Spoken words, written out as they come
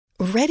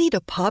Ready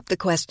to pop the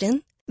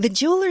question? The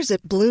jewelers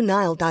at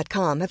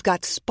BlueNile.com have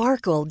got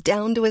sparkle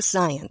down to a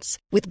science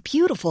with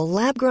beautiful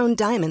lab-grown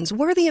diamonds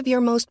worthy of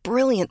your most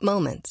brilliant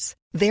moments.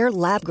 Their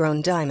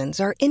lab-grown diamonds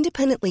are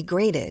independently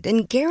graded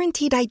and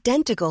guaranteed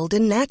identical to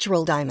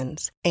natural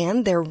diamonds,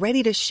 and they're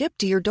ready to ship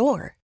to your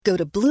door. Go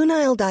to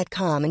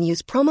BlueNile.com and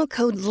use promo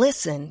code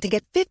LISTEN to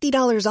get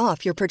 $50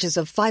 off your purchase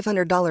of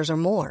 $500 or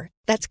more.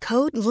 That's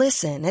code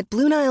LISTEN at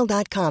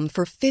BlueNile.com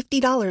for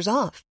 $50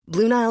 off.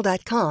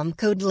 BlueNile.com,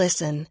 code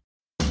LISTEN.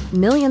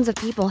 Millions of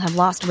people have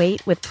lost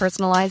weight with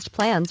personalized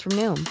plans from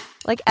Noom.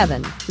 Like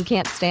Evan, who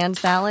can't stand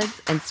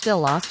salads and still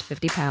lost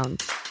 50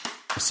 pounds.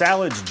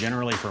 Salads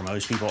generally for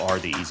most people are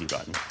the easy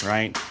button,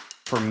 right?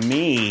 For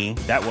me,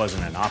 that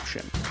wasn't an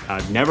option.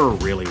 I never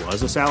really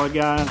was a salad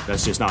guy.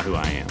 That's just not who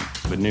I am.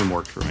 But Noom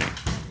worked for me.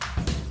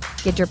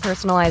 Get your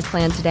personalized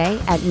plan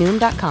today at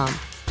Noom.com.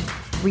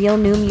 Real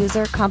Noom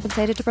user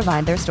compensated to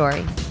provide their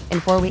story.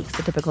 In 4 weeks,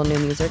 the typical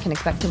Noom user can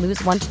expect to lose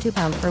 1 to 2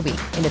 pounds per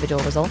week.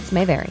 Individual results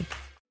may vary.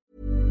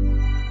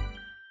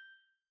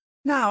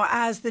 Now,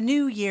 as the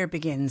new year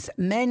begins,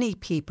 many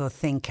people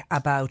think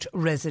about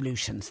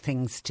resolutions,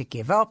 things to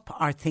give up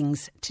or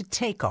things to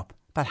take up.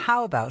 But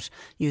how about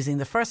using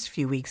the first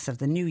few weeks of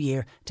the new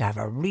year to have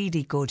a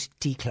really good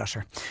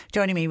declutter?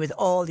 Joining me with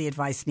all the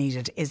advice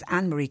needed is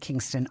Anne-Marie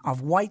Kingston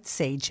of White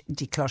Sage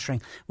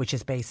Decluttering, which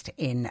is based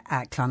in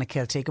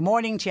Clonakilty. Good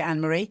morning to you,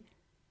 Anne-Marie.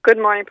 Good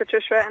morning,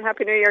 Patricia, and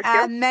Happy New Year to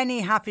you. And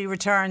many happy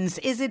returns.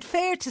 Is it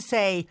fair to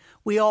say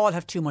we all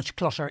have too much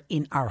clutter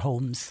in our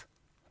homes?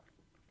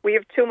 We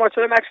have too much.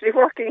 I'm actually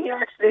working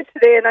here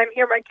today, and I'm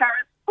here. My car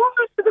is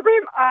almost to the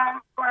rim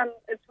on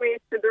its way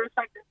to the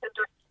recycling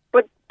centre.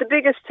 But the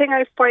biggest thing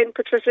I find,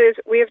 Patricia, is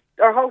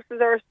our houses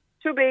are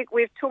too big.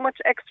 We have too much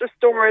extra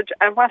storage,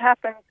 and what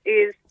happens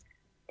is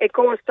it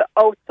goes to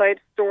outside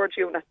storage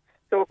units.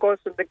 So it goes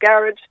from the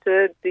garage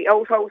to the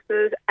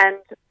outhouses and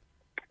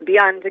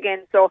beyond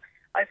again. So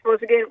I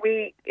suppose again,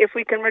 if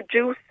we can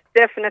reduce,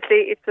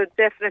 definitely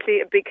definitely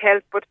a big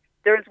help. But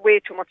there is way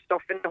too much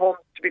stuff in the home,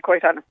 to be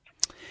quite honest.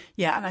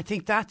 Yeah, and I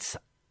think that's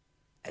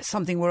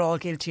something we're all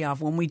guilty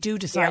of. When we do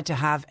decide to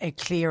have a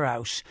clear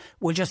out,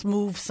 we'll just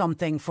move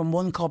something from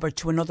one cupboard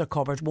to another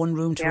cupboard, one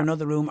room to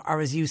another room, or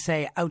as you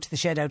say, out to the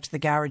shed, out to the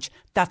garage.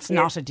 That's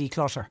not a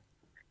declutter.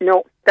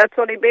 No, that's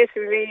only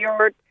basically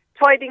you're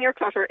tidying your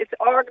clutter. It's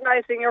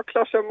organising your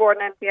clutter more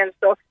than anything else.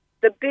 So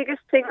the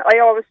biggest thing I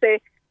always say,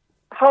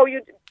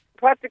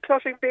 what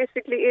decluttering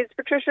basically is,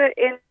 Patricia,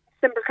 in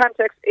simple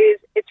context, is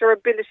it's your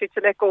ability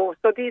to let go.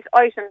 So these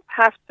items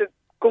have to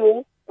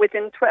go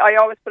within, I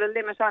always put a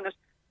limit on it,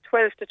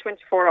 12 to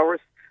 24 hours.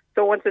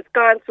 So once it's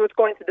gone, so it's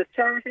going to the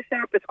charity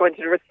shop, it's going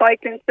to the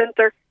recycling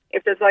centre.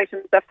 If there's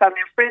items that family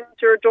or friends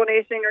you're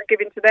donating or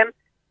giving to them,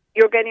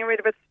 you're getting rid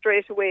of it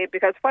straight away.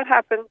 Because what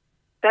happens,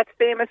 that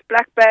famous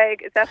black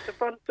bag is at the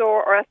front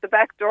door or at the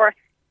back door,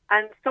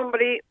 and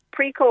somebody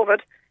pre-COVID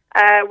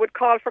would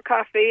call for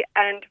coffee,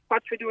 and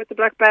what we do with the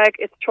black bag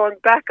is thrown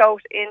back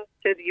out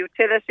into the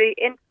utility,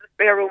 into the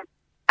spare room,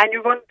 and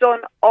you've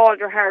undone all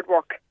your hard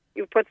work.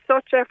 You put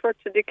such effort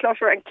to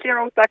declutter and clear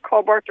out that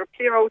cupboard or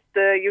clear out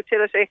the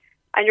utility,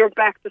 and you're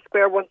back to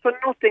square one. So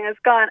nothing is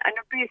gone, and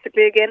you're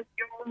basically, again,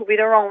 you're moving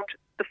around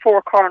the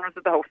four corners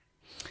of the house.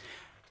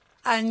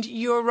 And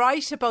you're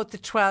right about the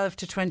 12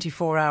 to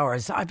 24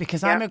 hours,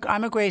 because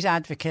I'm a great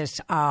advocate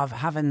of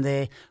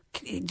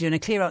doing a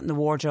clear out in the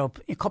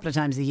wardrobe a couple of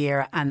times a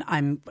year, and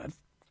I'm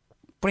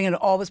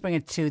always bring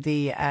it to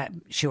the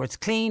sure it's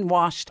clean,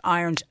 washed,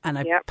 ironed, and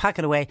I pack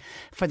it away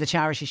for the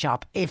charity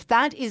shop. If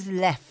that is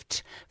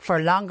left for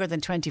longer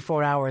than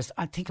 24 hours,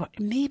 I think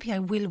maybe I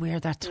will wear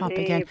that top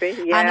again,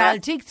 and I'll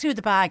dig through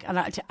the bag,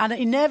 and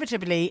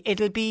inevitably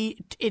it'll be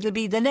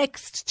the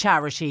next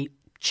charity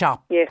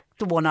shop.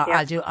 The one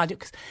I'll do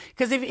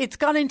because if it's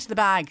gone into the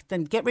bag,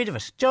 then get rid of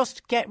it.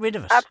 Just get rid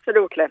of it.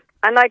 Absolutely.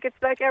 And it's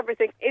like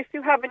everything. If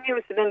you haven't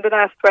used it in the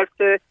last 12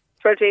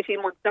 to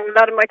 18 months, now a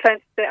lot of my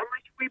clients say,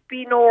 we've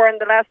been nowhere in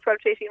the last 12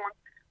 to 18 months.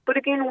 But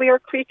again, we are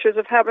creatures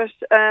of habit,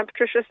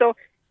 Patricia. So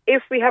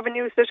if we haven't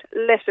used it,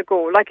 let it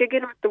go. Like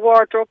again with the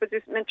wardrobe, as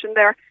you mentioned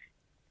there,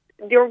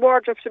 your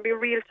wardrobe should be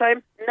real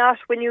time, not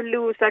when you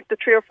lose like the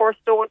 3 or 4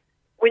 stone,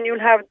 when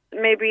you'll have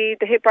maybe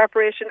the hip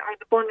operation or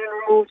the bunion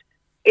removed.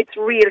 It's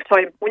real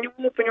time. When you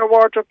open your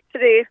wardrobe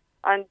today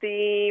on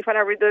the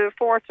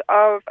 4th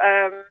of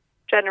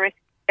January,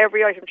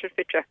 every item should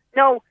fit you.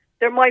 Now,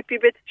 there might be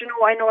bits,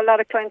 I know a lot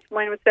of clients of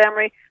mine would say,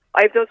 Emery,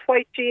 I have those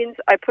white jeans,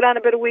 I put on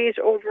a bit of weight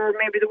over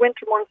maybe the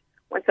winter months.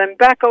 Once I'm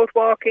back out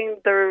walking,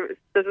 there's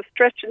a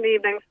stretch in the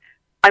evenings,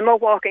 I'm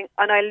out walking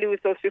and I lose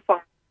those few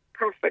pounds.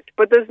 Perfect.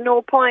 But there's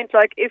no point,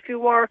 like if you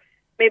were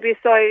maybe a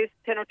size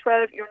 10 or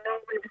 12, you're now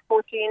maybe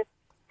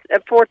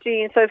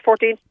size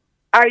 14,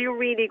 are you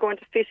really going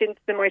to fit into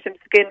the items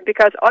again?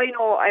 Because I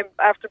know I'm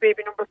after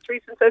baby number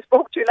 3 since I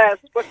spoke to you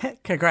last.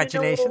 But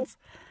congratulations.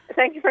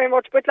 Thank you very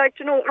much. But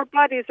our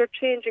bodies are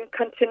changing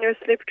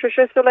continuously,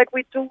 Patricia. So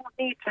we do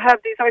need to have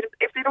these items.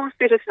 If they don't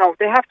fit us now,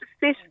 they have to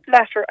fit,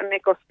 flatter and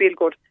make us feel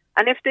good.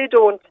 And if they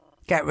don't,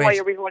 Get rid. Why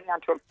are we holding on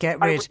to them? Get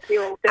rid.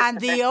 And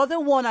the other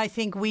one, I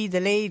think we,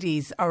 the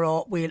ladies,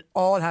 we'll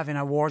all have in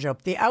our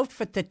wardrobe, the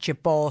outfit that you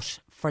bought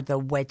for the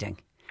wedding.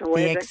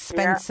 The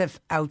expensive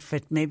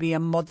outfit, maybe a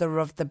mother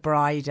of the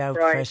bride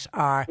outfit,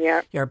 or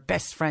your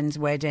best friend's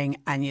wedding,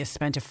 and you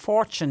spent a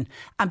fortune.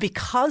 And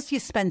because you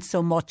spent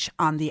so much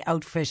on the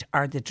outfit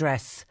or the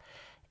dress,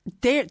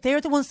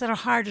 they're the ones that are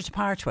harder to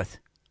part with.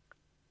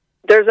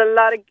 There's a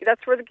lot of,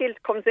 that's where the guilt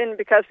comes in,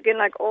 because again,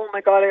 like, oh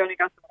my God, I only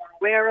got the one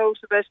wear out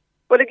of it.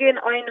 But again,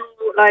 I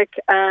know, like,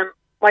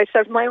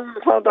 myself, my own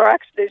mother,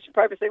 actually, she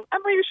probably saying,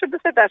 Emma, you should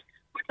have said that.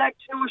 But, like,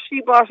 you know,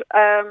 she bought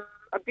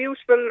a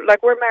beautiful,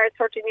 like, we're married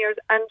 13 years,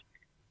 and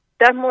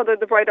that mother,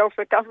 the bride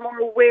outfit, got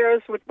more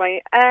wears with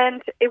my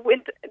aunt.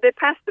 They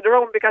passed it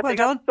around because they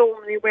got so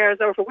many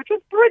wears out of it, which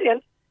was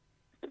brilliant.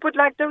 But,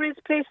 like, there is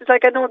places,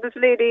 like, I know this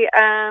lady,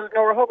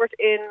 Nora Hubbard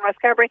in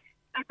Rascarbery,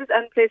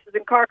 and places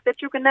in Cork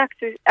that you can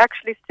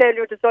actually sell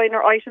your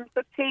designer items.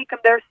 So take them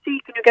there, see,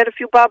 can you get a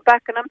few bob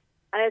back on them?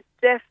 And it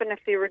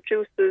definitely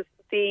reduces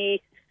the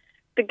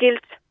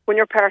guilt when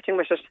you're parting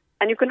with it.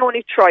 And you can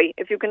only try.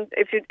 If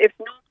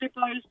nobody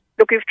buys,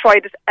 look, you've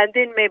tried it, and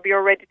then maybe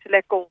you're ready to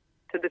let go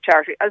to the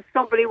charity. And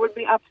somebody would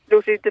be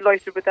absolutely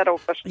delighted with that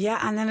outfit. Yeah,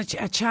 and then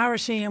a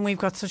charity, and we've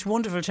got such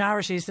wonderful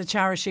charities. The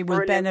charity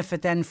will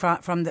benefit then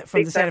from the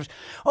sale of it.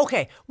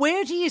 Okay,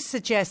 where do you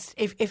suggest,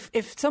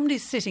 if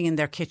somebody's sitting in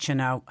their kitchen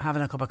now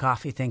having a cup of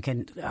coffee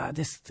thinking,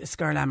 this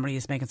girl Anne-Marie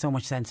is making so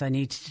much sense, I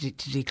need to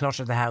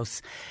declutter the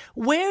house,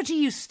 where do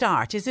you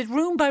start? Is it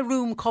room by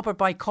room, cupboard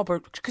by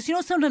cupboard? Because you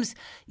know sometimes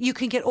you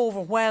can get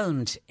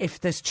overwhelmed if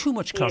there's too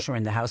much clutter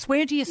in the house.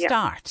 Where do you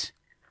start?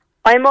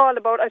 I'm all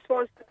about, I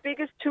suppose,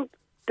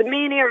 the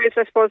main areas,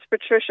 I suppose,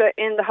 Patricia,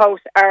 in the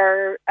house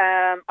are,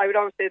 I would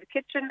always say, the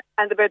kitchen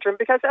and the bedroom,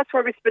 because that's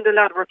where we spend a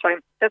lot of our time.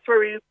 That's where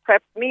we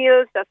prep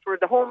meals, that's where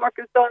the homework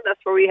is done, that's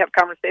where we have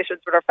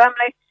conversations with our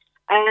family,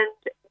 and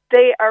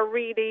they are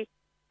really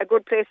a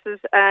good places,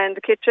 and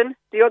the kitchen.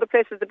 The other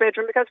place is the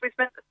bedroom, because we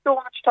spend so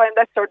much time,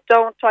 that's our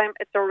downtime,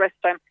 it's our rest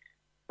time.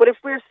 But if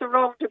we're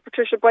surrounded,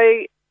 Patricia,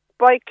 by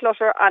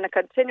clutter on a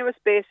continuous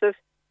basis,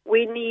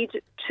 we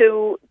need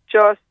to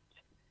just,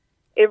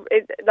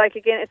 like,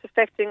 again, it's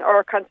affecting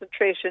our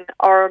concentration,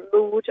 our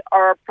mood,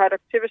 our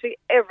productivity,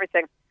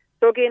 everything.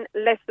 So again,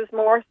 less is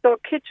more. So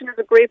kitchen is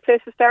a great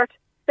place to start.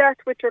 Start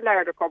with your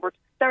larder cupboard.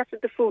 Start with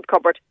the food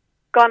cupboard.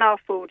 Gone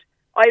off food.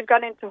 I've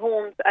gone into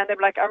homes and I'm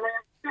like, I'm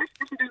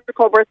in the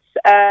cupboards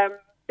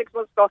 6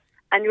 months ago,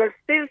 and you'll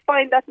still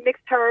find that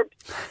mixed herbs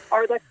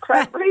or that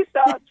cranberry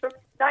sauce from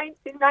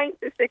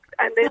 1996,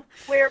 and then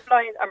square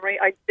blind.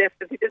 I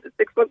definitely did it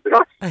 6 months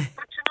ago. But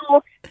you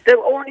know, the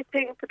only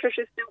thing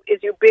Patricia's do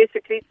is you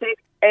basically take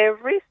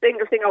every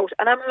single thing out,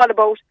 and I'm all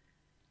about.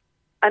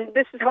 And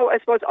this is how I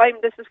suppose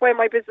this is why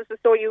my business is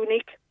so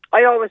unique.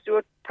 I always do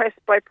it press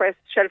by press,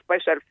 shelf by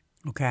shelf.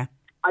 Okay.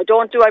 I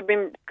don't do. I've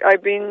been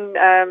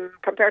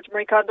compared to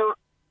Marie Kondo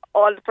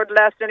all for the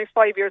last nearly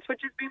 5 years,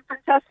 which has been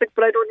fantastic.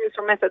 But I don't use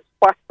her methods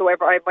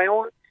whatsoever. I have my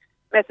own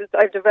methods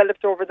I've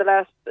developed over the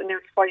last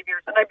nearly 5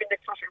 years, and I've been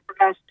decluttering for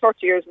the last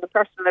 30 years on the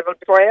personal level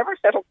before I ever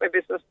set up my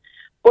business.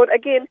 But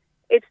again,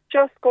 it's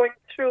just going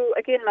through,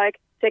 again, like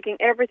taking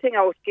everything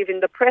out, giving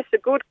the press a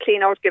good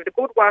clean out, give it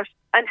a good wash,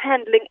 and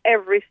handling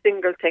every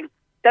single thing.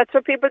 That's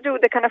what people do.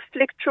 They kind of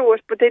flick through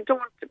it, but they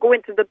don't go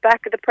into the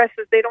back of the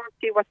presses. They don't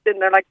see what's in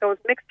there, like those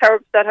mixed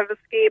herbs that have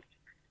escaped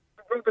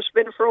the rubbish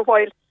bin for a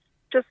while.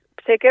 Just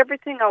take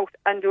everything out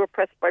and do a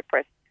press by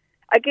press.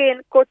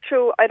 Again, go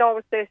through, I'd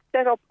always say,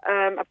 set up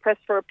a press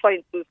for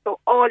appliances. So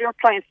all your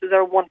appliances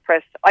are one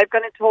press. I've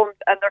gone into homes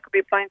and there could be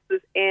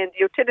appliances in the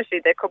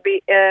utility. There could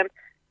be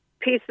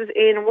pieces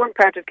in one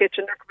part of the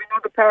kitchen. There could be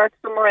another part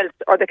somewhere else,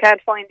 or they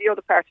can't find the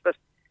other part of it.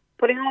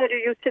 Putting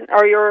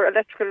all your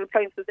electrical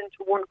appliances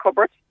into one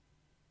cupboard.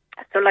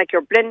 So like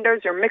your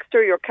blenders, your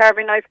mixer, your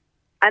carving knife,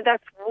 and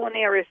that's one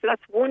area. So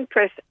that's one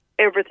press.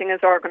 Everything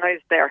is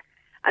organised there.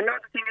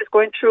 Another thing is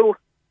going through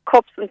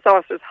cups and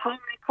saucers. How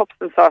many cups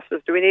and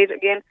saucers do we need?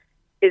 Again,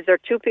 is there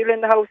 2 people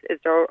in the house? Is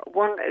there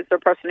one? Is there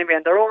a person living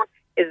on their own?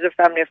 Is there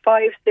a family of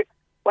 5, 6?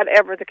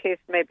 Whatever the case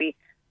may be.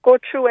 Go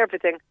through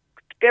everything.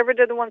 Get rid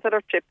of the ones that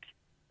are chipped.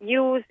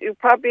 You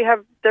probably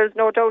have, there's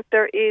no doubt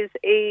there is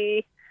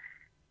a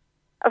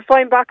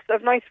fine box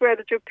of niceware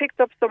that you picked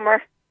up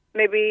somewhere.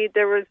 Maybe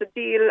there was a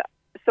deal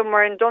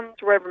somewhere in Duns,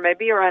 wherever it may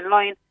be, or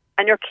online,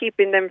 and you're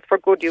keeping them for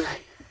good use.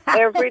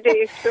 Every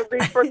day should be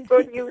for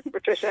good use,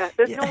 Patricia.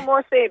 There's no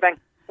more saving.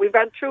 We've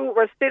gone through,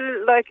 we're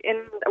still like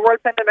in a world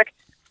pandemic.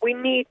 We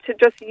need to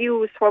just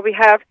use what we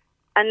have,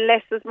 and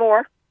less is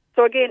more.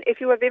 So again, if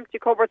you have empty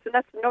cupboards, and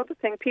that's another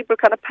thing, people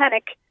kind of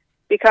panic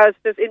because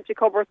there's empty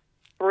cupboards.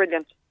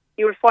 Brilliant.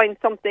 You'll find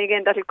something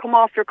again that'll come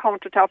off your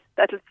countertop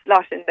that'll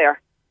slot in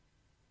there.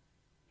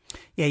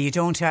 Yeah, you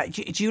don't.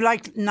 Do you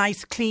like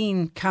nice,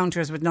 clean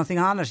counters with nothing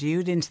on it? Are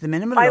you into the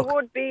minimal look?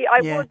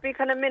 I would be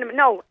kind of minimal.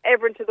 No,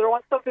 everyone to their own.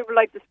 Some people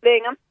like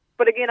displaying them,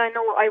 but again, I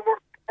know I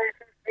work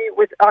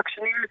with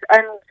auctioneers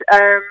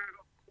and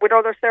with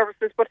other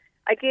services. But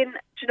again,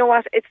 do you know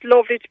what? It's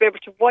lovely to be able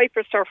to wipe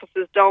your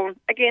surfaces down.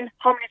 Again,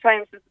 how many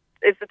times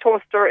the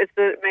toaster,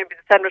 maybe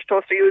the sandwich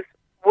toaster used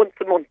once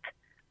a month,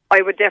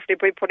 I would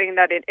definitely be putting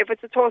that in. If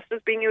it's a toaster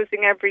that's being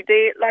using every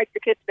day, like the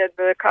kitchen and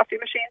the coffee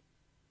machine,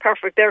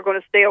 perfect, they're going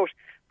to stay out.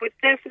 But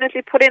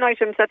definitely put in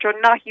items that you're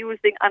not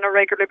using on a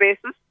regular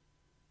basis,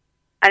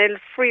 and it'll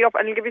free up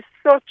and it'll give you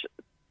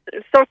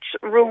such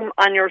room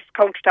on your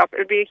countertop.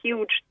 It'll be a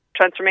huge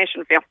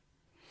transformation for you.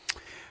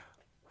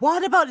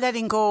 What about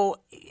letting go?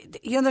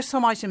 There's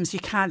some items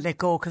you can't let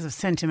go because of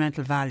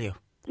sentimental value.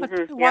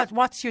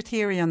 What's your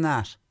theory on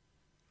that?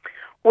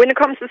 When it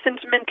comes to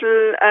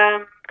sentimental,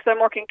 because I'm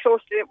working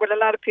closely with a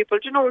lot of people,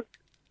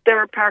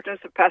 their partners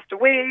have passed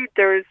away.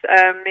 There's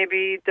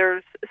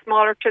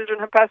smaller children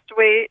have passed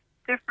away.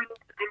 Different,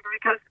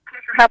 because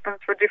pleasure happens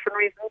for different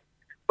reasons.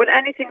 But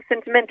anything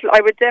sentimental,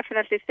 I would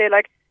definitely say,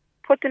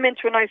 put them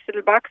into a nice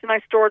little box, a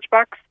nice storage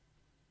box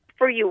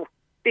for you.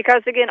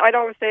 Because again, I'd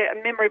always say a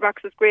memory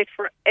box is great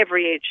for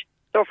every age.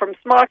 So from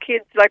small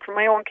kids, like from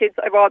my own kids,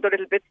 I've all the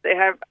little bits they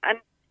have, and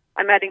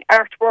I'm adding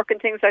artwork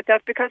and things like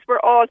that, because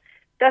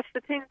that's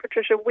the thing,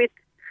 Patricia, with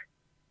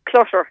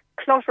clutter.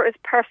 Clutter is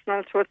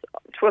personal to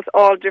us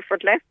all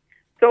differently.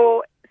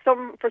 So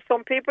for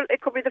some people,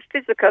 it could be the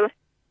physical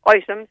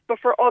items, but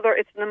for other,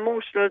 it's an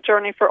emotional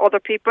journey for other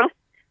people.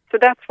 So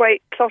that's why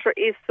clutter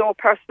is so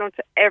personal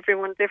to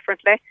everyone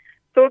differently.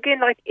 So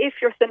again, if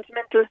you're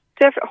sentimental,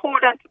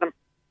 hold on to them.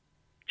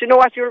 Do you know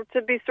what? You're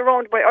to be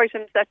surrounded by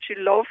items that you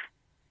love,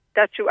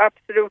 that you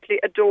absolutely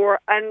adore,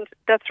 and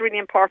that's really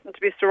important,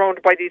 to be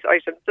surrounded by these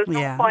items. There's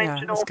no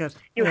point,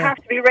 you have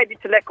to be ready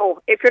to let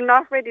go. If you're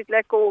not ready to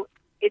let go,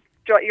 this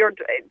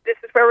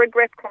is where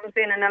regret comes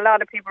in, and a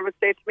lot of people would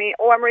say to me,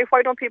 "Oh, Anne-Marie,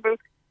 why don't people,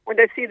 when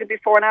they see the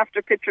before and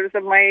after pictures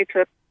of my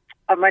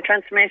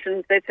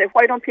transformations, they'd say,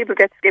 why don't people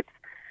get skips?"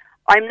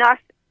 I'm not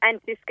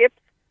anti-skips,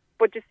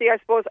 but you see, I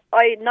suppose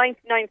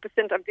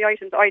 99% of the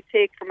items I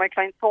take from my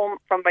clients' home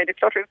from my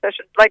decluttering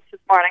sessions, like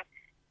this morning,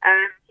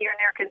 here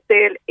in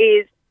Kinsale,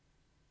 is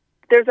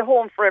there's a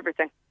home for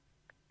everything.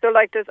 So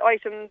there's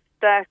items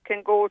that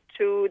can go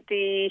to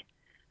the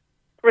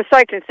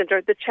recycling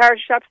centre. The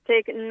charity shops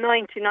take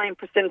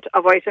 99%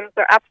 of items.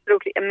 They're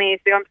absolutely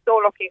amazing. I'm so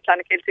lucky in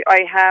Clonakilty.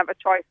 I have a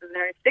choice of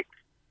nearly 6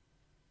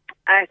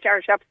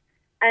 charity shops,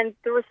 and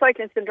the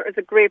recycling centre is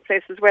a great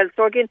place as well.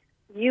 So again,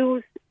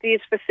 use these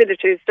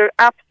facilities. They're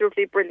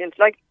absolutely brilliant.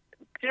 The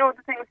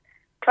things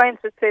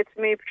clients would say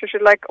to me, Patricia,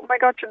 "Oh my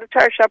God, the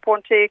charity shop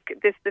won't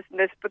take this, this and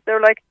this," but they're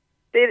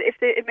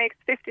it makes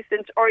 50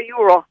 cents or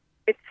 €1,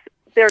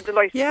 they're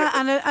delighted. Yeah,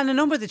 and a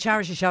number of the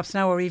charity shops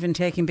now are even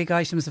taking big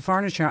items of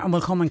furniture and will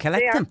come and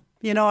collect them.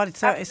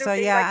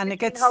 And it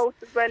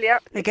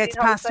gets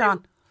passed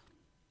on.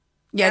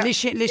 Yeah,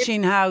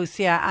 Lishin House,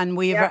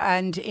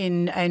 and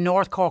in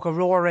North Cork,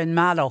 Aurora and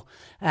Mallow,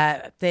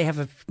 they have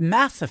a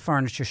massive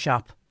furniture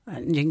shop.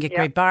 And you can get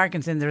great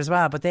bargains in there as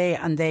well, but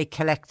they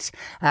collect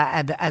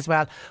as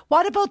well.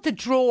 What about the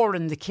drawer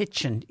in the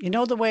kitchen?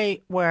 The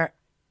way where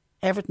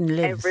everything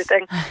lives.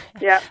 Everything,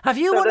 yeah. Have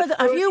you one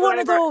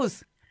of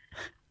those?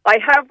 I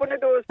have one of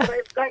those, but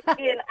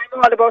I'm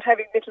all about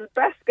having little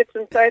baskets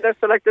inside there.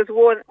 So there's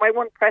my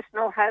one press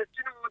now has,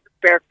 the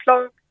spare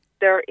plug.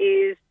 There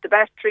is the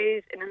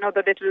batteries in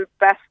another little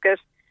basket.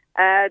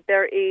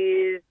 There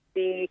is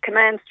the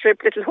command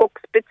strip, little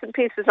hooks, bits and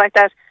pieces like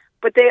that.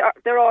 But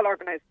they're all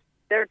organised.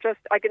 They're just,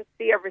 I can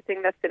see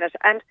everything that's in it.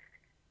 And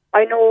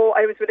I know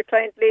I was with a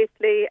client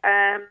lately,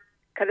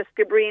 kind of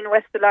Skibbereen,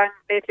 Westalong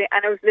lately,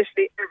 and it was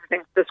literally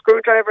everything. The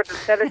screwdriver, the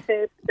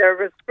sellotape, there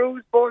were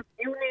screws, bolts,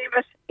 you name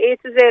it, A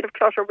to Z of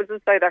clutter was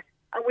inside there.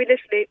 And we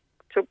literally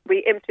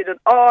we emptied it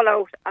all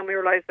out, and we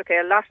realised, okay,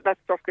 a lot of that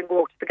stuff can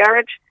go to the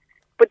garage.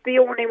 But the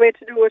only way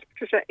to do it,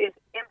 Patricia, is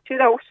empty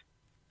it out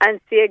and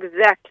see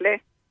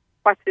exactly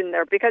what's in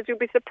there. Because you'll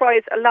be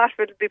surprised, a lot of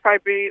it will be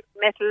probably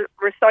metal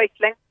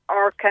recycling,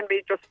 or can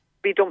be just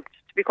be dumped,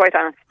 to be quite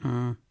honest.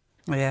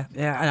 Yeah.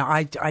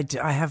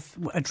 I have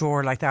a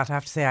drawer like that. I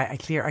have to say, I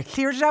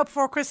cleared it out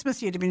before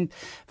Christmas. You'd have been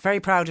very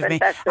proud of me.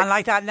 And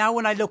like that, now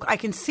when I look, I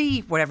can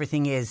see where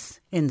everything is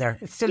in there.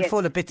 It's still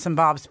full of bits and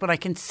bobs, but I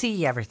can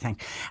see everything.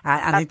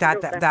 And I think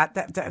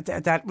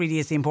that really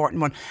is the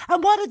important one.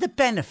 And what are the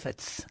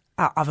benefits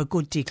of a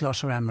good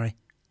declutter, Anne-Marie?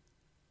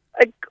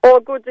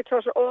 Good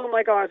declutter. Oh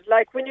my God!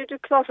 When you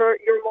declutter,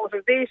 your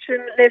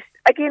motivation list.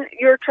 Again,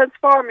 you're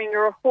transforming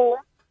your home,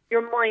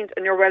 your mind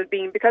and your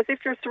well-being, because if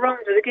you're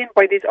surrounded again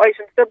by these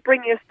items, they'll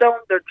bring you down,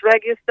 they'll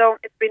drag you down.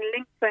 It's been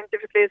linked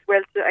scientifically as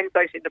well to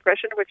anxiety and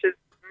depression, which is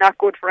not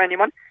good for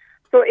anyone.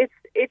 So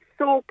it's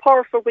so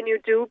powerful when you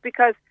do,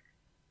 because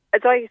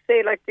as I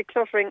say,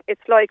 decluttering,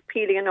 it's like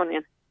peeling an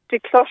onion.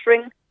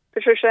 Decluttering,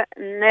 Patricia,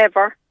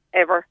 never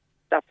ever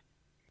stops.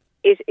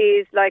 It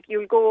is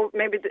you'll go,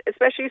 maybe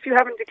especially if you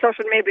haven't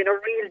decluttered, maybe in a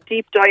real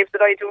deep dive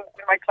that I do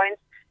with my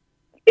clients,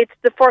 it's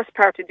the first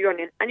part of the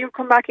onion, and you'll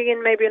come back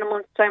again maybe in a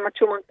month's time or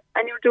 2 months,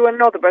 and you'll do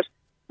another bit.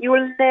 You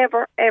will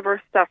never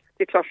ever stop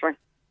decluttering,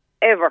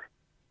 ever.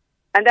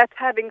 And that's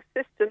having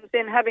systems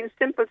in, having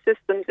simple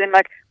systems in.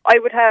 I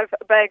would have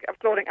a bag of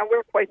clothing, and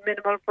we're quite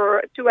minimal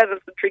for 2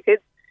 adults and 3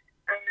 kids.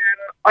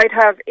 I'd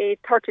have a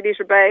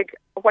 30-litre bag,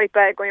 a white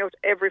bag, going out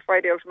every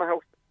Friday out of my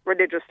house.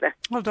 religiously.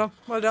 Well done,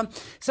 well done.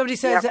 Somebody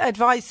says,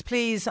 advice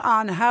please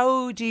on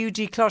how do you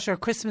declutter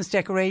Christmas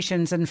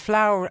decorations and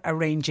flower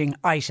arranging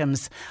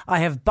items. I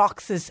have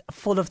boxes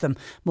full of them.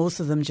 Most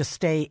of them just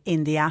stay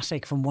in the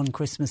attic from one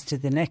Christmas to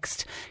the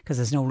next because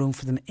there's no room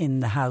for them in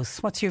the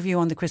house. What's your view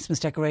on the Christmas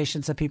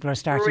decorations that people are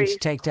starting to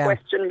take down? Great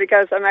question,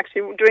 because I'm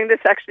actually doing this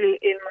actually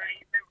in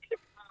my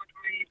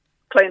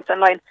clients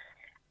online,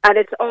 and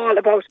it's all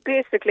about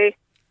basically,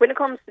 when it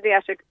comes to the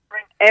attic,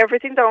 bring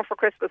everything down for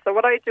Christmas. So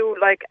what I do,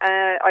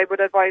 I would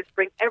advise,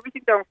 bring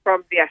everything down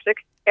from the attic,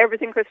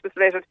 everything Christmas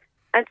related,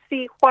 and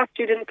see what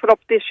you didn't put up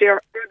this year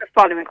or the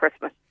following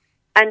Christmas.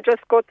 And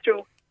just go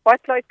through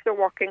what lights are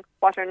working,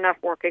 what are not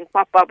working,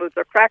 what bubbles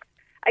are cracked.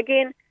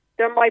 Again,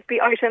 there might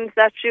be items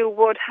that you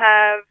would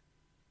have,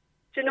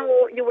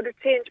 you would have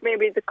changed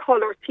maybe the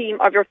colour theme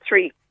of your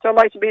tree. So it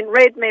might have been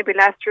red maybe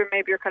last year,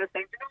 maybe you're kind of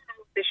saying,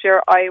 this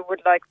year I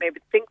would like maybe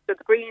the pinks or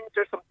the greens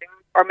or something,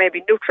 or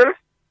maybe neutral.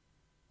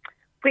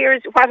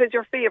 What is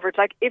your favourite?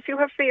 Like, if you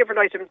have favourite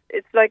items,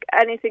 it's like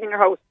anything in your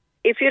house.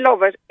 If you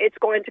love it, it's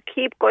going to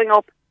keep going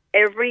up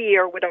every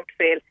year without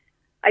fail.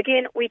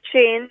 Again, we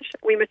change,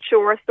 we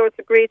mature, so it's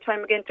a great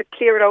time again to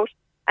clear it out.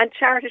 And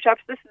charity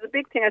shops, this is a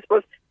big thing, I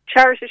suppose.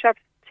 Charity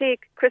shops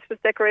take Christmas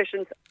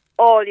decorations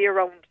all year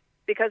round,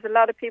 because a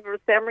lot of people will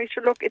say,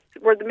 Marisha, look,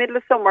 we're in the middle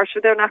of summer, so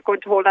they're not going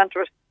to hold on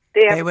to it.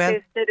 They have a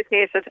place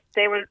dedicated.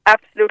 They will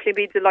absolutely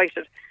be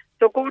delighted.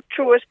 So go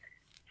through it.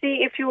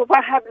 See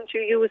what haven't you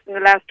used in the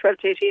last 12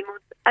 to 18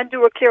 months, and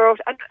do a clear out.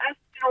 And ask,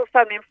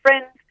 family and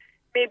friends.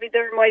 Maybe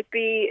there might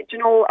be,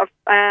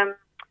 a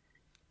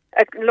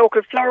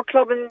local flower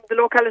club in the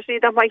locality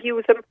that might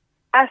use them.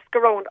 Ask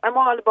around. I'm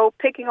all about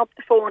picking up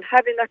the phone,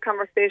 having that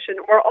conversation.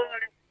 We're all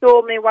in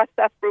so many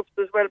WhatsApp groups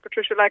as well,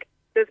 Patricia.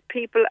 There's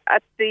people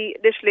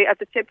literally at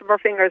the tip of our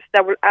fingers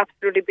that will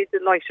absolutely be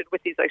delighted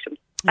with these items.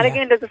 And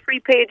again, there's a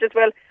free page as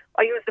well.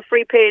 I use the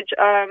free page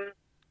on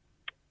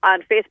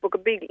Facebook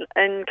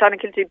in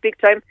Clonakilty big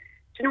time.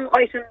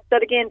 Items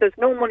that again, there's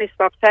no money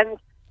stops hands.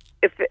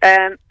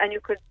 And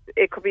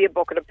it could be a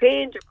bucket of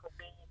paint, it could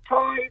be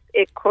toys,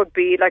 it could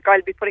be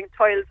I'll be putting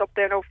tiles up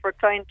there now for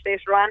clients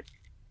later on.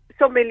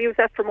 Somebody will use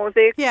that for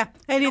mosaic. Yeah,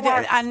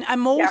 and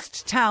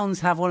most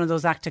towns have one of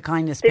those Act of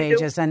Kindness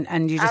pages,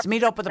 and you just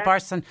meet up with the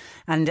person,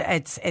 and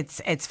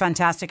it's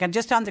fantastic. And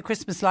just on the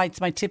Christmas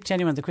lights, my tip to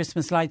anyone: the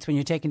Christmas lights, when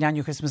you're taking down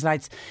your Christmas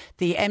lights,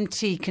 the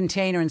empty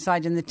container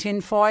inside in the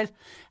tin foil,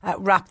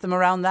 wrap them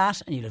around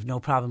that, and you'll have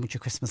no problem with your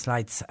Christmas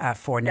lights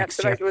for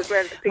next year. As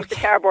well, a piece of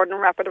cardboard and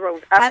wrap it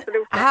around.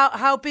 Absolutely. And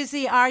how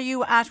busy are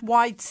you at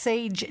White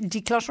Sage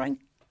decluttering?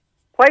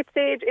 White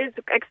Sage is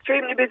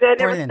extremely busy. I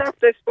never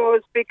stopped, I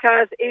suppose,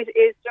 because it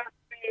is just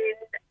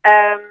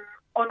been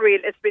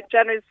unreal. It's been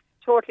January's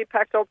totally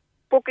packed up.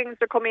 Bookings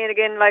are coming in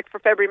again, for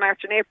February,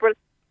 March and April.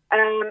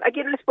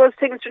 Again, I suppose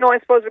things, I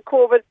suppose with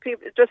COVID,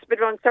 people, it's just a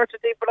bit of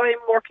uncertainty, but I'm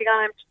working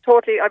on it.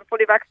 I'm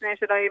fully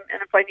vaccinated.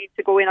 And if I need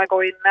to go in, I go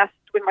in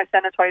masked with my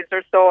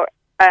sanitizer. So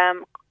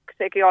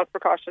taking all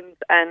precautions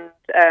and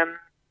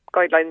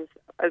guidelines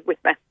with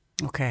me.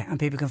 Okay, and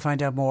people can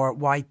find out more.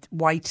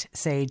 White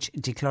Sage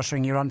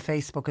Decluttering. You're on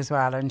Facebook as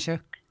well, aren't you?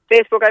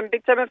 Facebook. I'm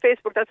big time on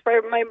Facebook. That's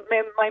where my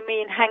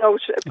main hangout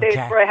place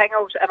where I hang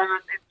out, and I'm on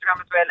Instagram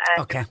as well. And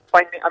you can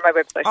find me on my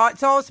website. Oh,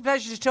 it's always a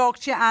pleasure to talk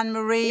to you,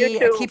 Anne-Marie.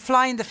 Keep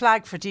flying the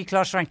flag for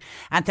decluttering,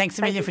 and thanks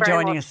a million for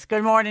joining us.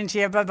 Good morning to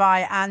you. Bye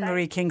bye,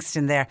 Anne-Marie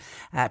Kingston. There,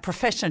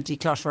 professional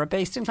declutterer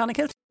based in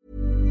Clonakilty.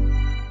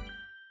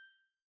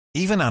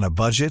 Even on a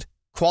budget,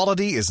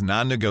 quality is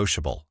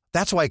non-negotiable.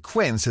 That's why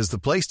Quince is the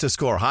place to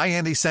score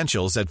high-end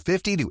essentials at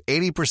 50 to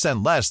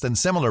 80% less than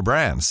similar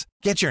brands.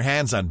 Get your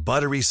hands on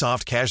buttery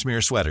soft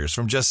cashmere sweaters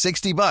from just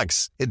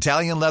 $60,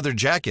 Italian leather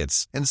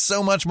jackets, and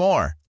so much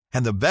more.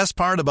 And the best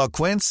part about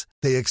Quince,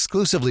 they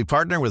exclusively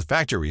partner with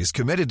factories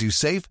committed to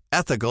safe,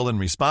 ethical, and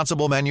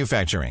responsible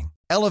manufacturing.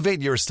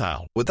 Elevate your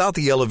style without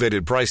the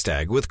elevated price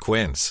tag with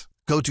Quince.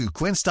 Go to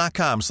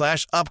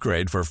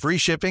quince.com/upgrade for free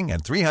shipping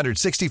and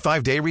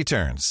 365-day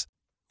returns.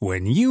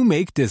 When you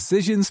make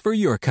decisions for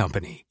your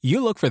company,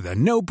 you look for the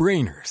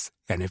no-brainers.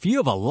 And if you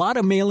have a lot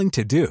of mailing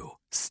to do,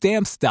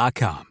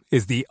 Stamps.com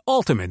is the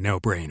ultimate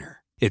no-brainer.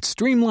 It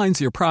streamlines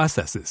your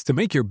processes to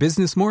make your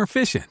business more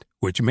efficient,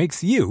 which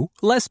makes you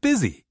less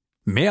busy.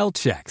 Mail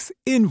checks,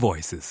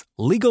 invoices,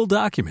 legal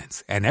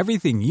documents, and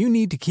everything you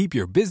need to keep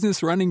your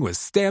business running with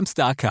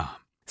Stamps.com.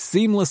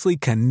 Seamlessly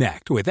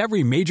connect with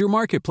every major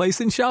marketplace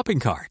and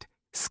shopping cart.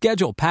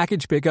 Schedule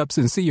package pickups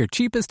and see your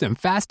cheapest and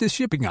fastest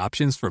shipping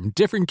options from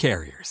different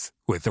carriers,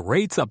 with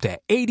rates up to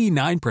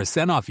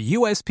 89% off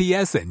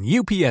USPS and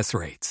UPS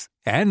rates.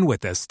 And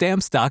with the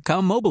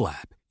Stamps.com mobile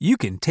app, you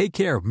can take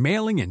care of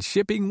mailing and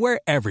shipping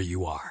wherever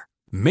you are.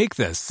 Make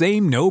the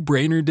same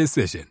no-brainer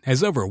decision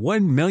as over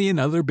 1 million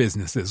other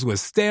businesses with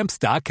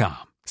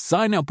Stamps.com.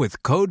 Sign up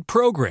with code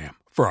PROGRAM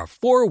for a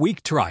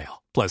 4-week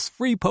trial, plus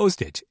free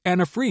postage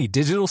and a free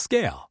digital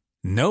scale.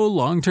 No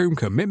long-term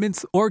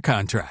commitments or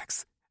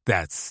contracts.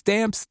 That's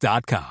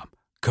Stamps.com.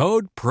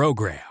 Code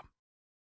PROGRAM.